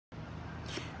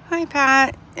Hi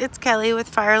Pat, it's Kelly with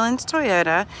Firelands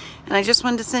Toyota, and I just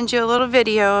wanted to send you a little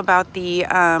video about the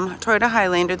Toyota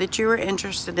Highlander that you were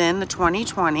interested in, the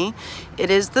 2020. It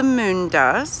is the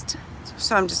Moondust,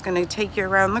 so I'm just going to take you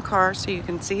around the car so you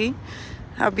can see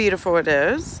how beautiful it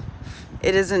is.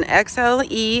 It is an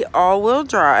XLE all-wheel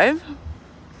drive,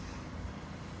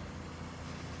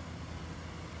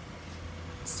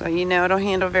 so you know it'll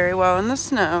handle very well in the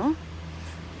snow.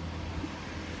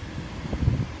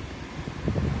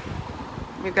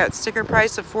 We've got sticker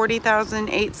price of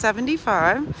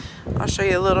 $40,875. I'll show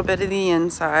you a little bit of the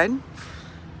inside.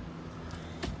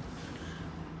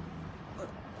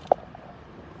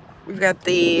 We've got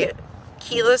the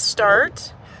keyless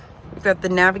start. We've got the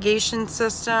navigation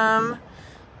system.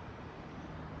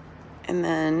 And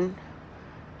then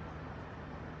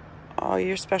all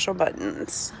your special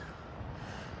buttons.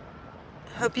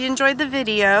 Hope you enjoyed the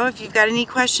video. If you've got any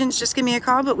questions, just give me a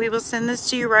call, but we will send this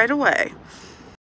to you right away.